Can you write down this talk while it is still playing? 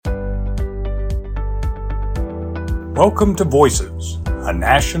Welcome to Voices, a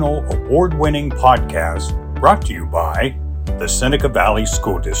national award-winning podcast brought to you by the Seneca Valley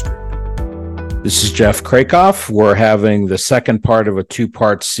School District. This is Jeff Krakoff. We're having the second part of a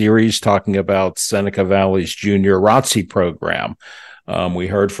two-part series talking about Seneca Valley's JROTC program. We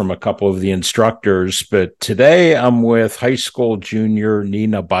heard from a couple of the instructors, but today I'm with high school junior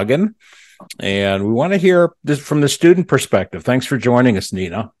Nina Buggan, and we want to hear this from the student perspective. Thanks for joining us,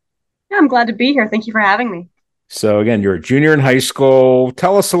 Nina. Yeah, I'm glad to be here. Thank you for having me. So again, you're a junior in high school.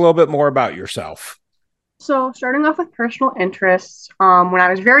 Tell us a little bit more about yourself. So starting off with personal interests, when I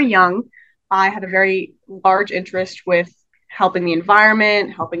was very young, I had a very large interest with helping the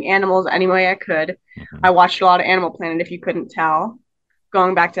environment, helping animals any way I could. I watched a lot of Animal Planet, if you couldn't tell.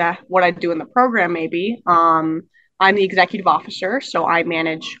 Going back to what I do in the program, maybe, I'm the executive officer, so I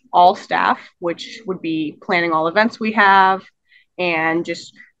manage all staff, which would be planning all events we have and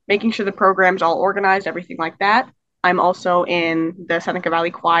just making sure the program's all organized, everything like that. I'm also in the Seneca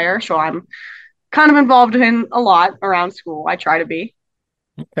Valley Choir, so I'm kind of involved in a lot around school. I try to be.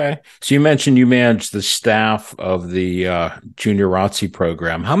 Okay. So you mentioned you manage the staff of the JROTC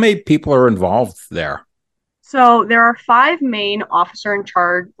program. How many people are involved there? So there are 5 main officers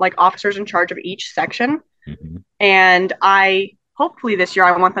in charge of each section. And hopefully this year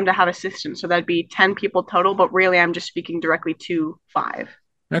I want them to have assistants. So that'd be 10 people total, but really I'm just speaking directly to 5.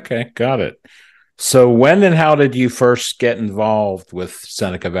 Okay, got it. So when and how did you first get involved with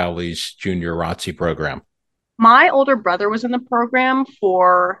Seneca Valley's JROTC program? My older brother was in the program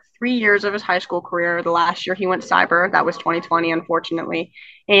for 3 years of his high school career. The last year he went cyber. That was 2020, unfortunately.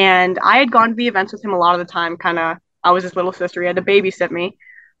 And I had gone to the events with him a lot of the time. I was his little sister. He had to babysit me.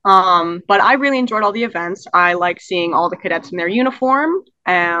 But I really enjoyed all the events. I like seeing all the cadets in their uniform,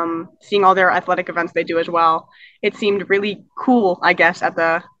 seeing all their athletic events they do as well. It seemed really cool, I guess, at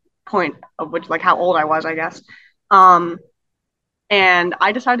the point of which, like how old I was, I guess. And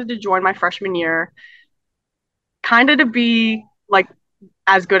I decided to join my freshman year, kind of to be like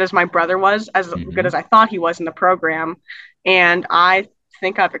as good as my brother was, as good as I thought he was in the program. And I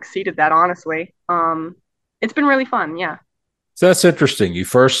think I've exceeded that, honestly. It's been really fun, yeah. So that's interesting. You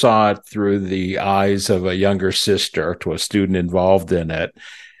first saw it through the eyes of a younger sister to a student involved in it.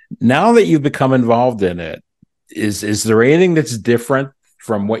 Now that you've become involved in it, is there anything that's different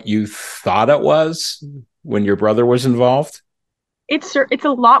from what you thought it was when your brother was involved? It's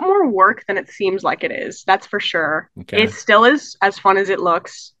a lot more work than it seems like it is. That's for sure. Okay. It still is as fun as it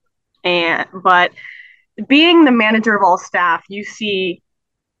looks. But being the manager of all staff, you see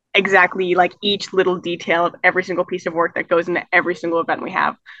exactly like each little detail of every single piece of work that goes into every single event we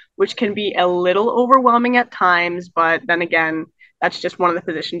have, which can be a little overwhelming at times. But then again, that's just one of the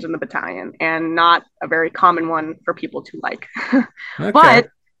positions in the battalion and not a very common one for people to like. Okay. But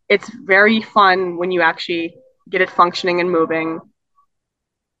it's very fun when you actually get it functioning and moving.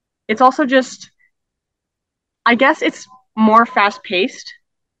 It's also just, I guess it's more fast-paced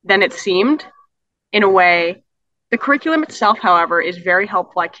than it seemed in a way. The curriculum itself, however, is very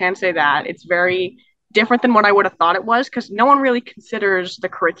helpful. I can say that. It's very different than what I would have thought it was because no one really considers the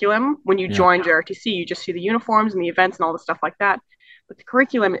curriculum when you join JROTC. You just see the uniforms and the events and all the stuff like that. But the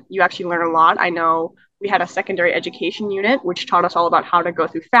curriculum, you actually learn a lot. I know we had a secondary education unit, which taught us all about how to go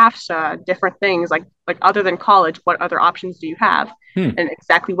through FAFSA, different things like other than college, what other options do you have? And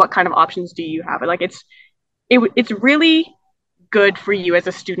exactly what kind of options do you have? Like it's really good for you as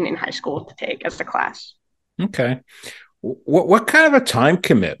a student in high school to take as a class. Okay. What kind of a time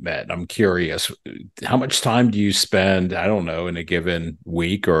commitment? I'm curious. How much time do you spend, I don't know, in a given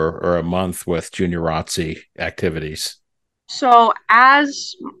week or a month with JROTC activities? So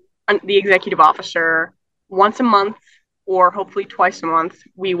as the executive officer, once a month or hopefully twice a month,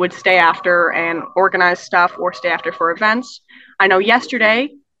 we would stay after and organize stuff or stay after for events. I know yesterday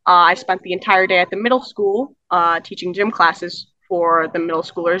I spent the entire day at the middle school teaching gym classes for the middle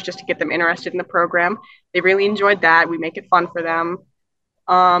schoolers just to get them interested in the program. They really enjoyed that. We make it fun for them.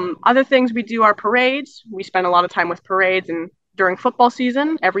 Other things we do are parades. We spend a lot of time with parades, and during football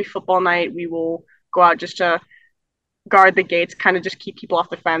season, every football night we will go out just to guard the gates, kind of just keep people off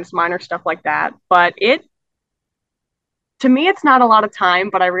the fence, minor stuff like that. But to me, it's not a lot of time,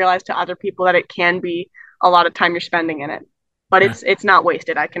 but I realize to other people that it can be a lot of time you're spending in it. But it's not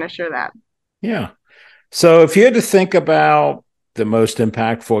wasted, I can assure that. Yeah. So if you had to think about the most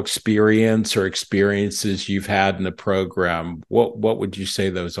impactful experience or experiences you've had in the program, what would you say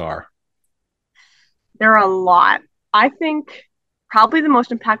those are? There are a lot. I think probably the most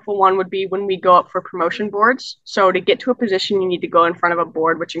impactful one would be when we go up for promotion boards. So to get to a position, you need to go in front of a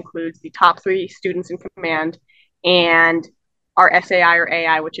board, which includes the top 3 students in command and our SAI or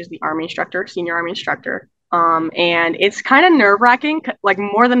AI, which is the Army instructor, senior Army instructor. And it's kind of nerve-wracking, like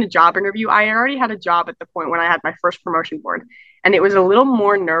more than a job interview. I already had a job at the point when I had my first promotion board, and it was a little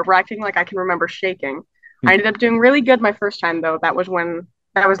more nerve-wracking. Like I can remember shaking. I ended up doing really good my first time though. That was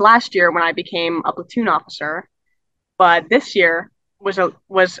last year when I became a platoon officer. But this year I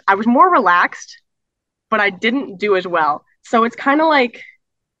was more relaxed, but I didn't do as well. So it's kind of like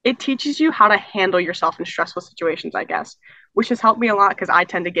it teaches you how to handle yourself in stressful situations, I guess, which has helped me a lot because I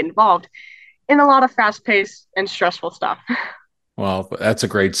tend to get involved in a lot of fast-paced and stressful stuff. Well, that's a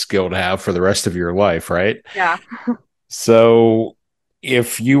great skill to have for the rest of your life, right? Yeah. So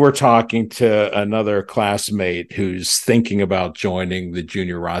if you were talking to another classmate who's thinking about joining the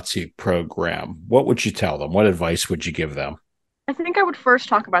Junior ROTC program, what would you tell them? What advice would you give them? I think I would first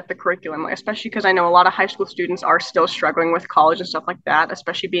talk about the curriculum, especially because I know a lot of high school students are still struggling with college and stuff like that,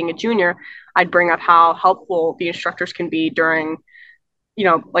 especially being a junior. I'd bring up how helpful the instructors can be during,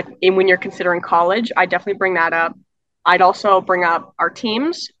 when you're considering college. I definitely bring that up. I'd also bring up our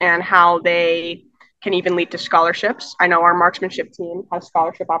teams and how they can even lead to scholarships. I know our marksmanship team has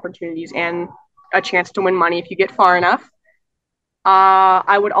scholarship opportunities and a chance to win money if you get far enough.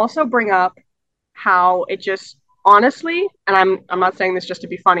 I would also bring up how it just honestly, and I'm not saying this just to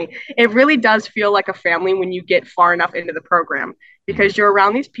be funny, it really does feel like a family when you get far enough into the program because you're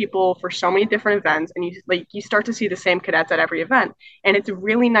around these people for so many different events and you start to see the same cadets at every event. And it's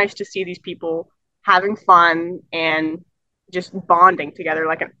really nice to see these people having fun and just bonding together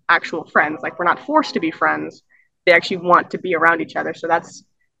like an actual friends. Like we're not forced to be friends. They actually want to be around each other. So that's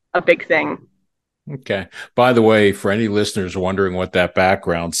a big thing. Okay. By the way, for any listeners wondering what that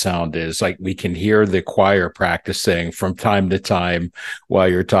background sound is, like we can hear the choir practicing from time to time while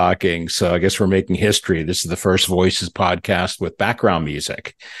you're talking. So I guess we're making history. This is the First Voices podcast with background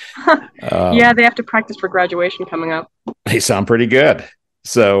music. Yeah, they have to practice for graduation coming up. They sound pretty good.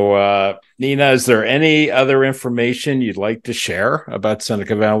 So, Nina, is there any other information you'd like to share about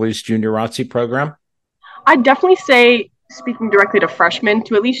Seneca Valley's Junior ROTC program? I'd definitely say, speaking directly to freshmen,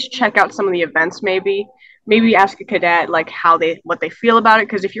 to at least check out some of the events. Maybe ask a cadet like what they feel about it,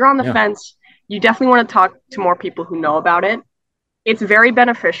 because if you're on the fence, you definitely want to talk to more people who know about it. It's very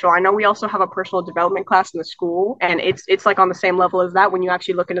beneficial. I know we also have a personal development class in the school, and it's like on the same level as that when you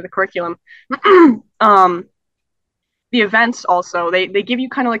actually look into the curriculum. The events also, they give you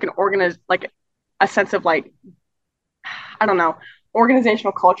kind of like a sense of like, I don't know,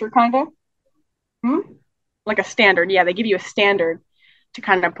 organizational culture kind of. Like a standard. Yeah, they give you a standard to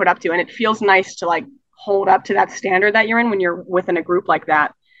kind of put up to, and it feels nice to like hold up to that standard that you're in when you're within a group like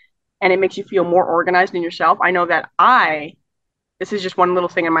that, and it makes you feel more organized in yourself. I know that this is just one little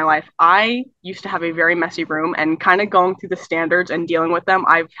thing in my life. I used to have a very messy room, and kind of going through the standards and dealing with them,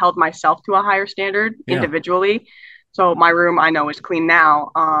 I've held myself to a higher standard individually. So my room I know is clean now.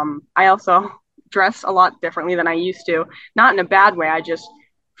 I also dress a lot differently than I used to, not in a bad way. I just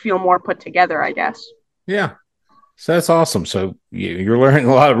feel more put together, I guess. Yeah. So that's awesome. So you're learning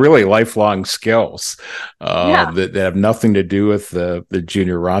a lot of really lifelong skills that have nothing to do with the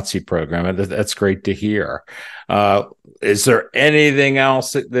Junior ROTC program. And that's great to hear. Is there anything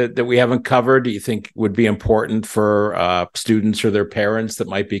else that we haven't covered do you think would be important for students or their parents that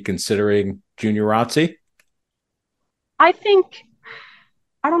might be considering Junior ROTC? I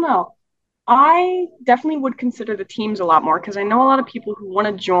don't know. I definitely would consider the teams a lot more because I know a lot of people who want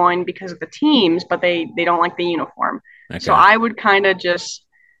to join because of the teams, but they don't like the uniform. Okay. So I would kind of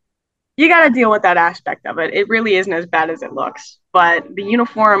you got to deal with that aspect of it. It really isn't as bad as it looks, but the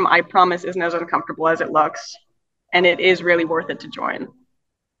uniform, I promise, isn't as uncomfortable as it looks, and it is really worth it to join.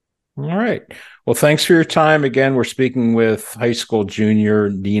 All right. Well, thanks for your time. Again, we're speaking with high school junior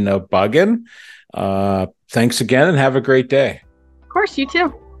Nina Buggan. Thanks again and have a great day. Of course, you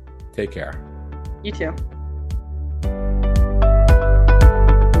too. Take care. You too.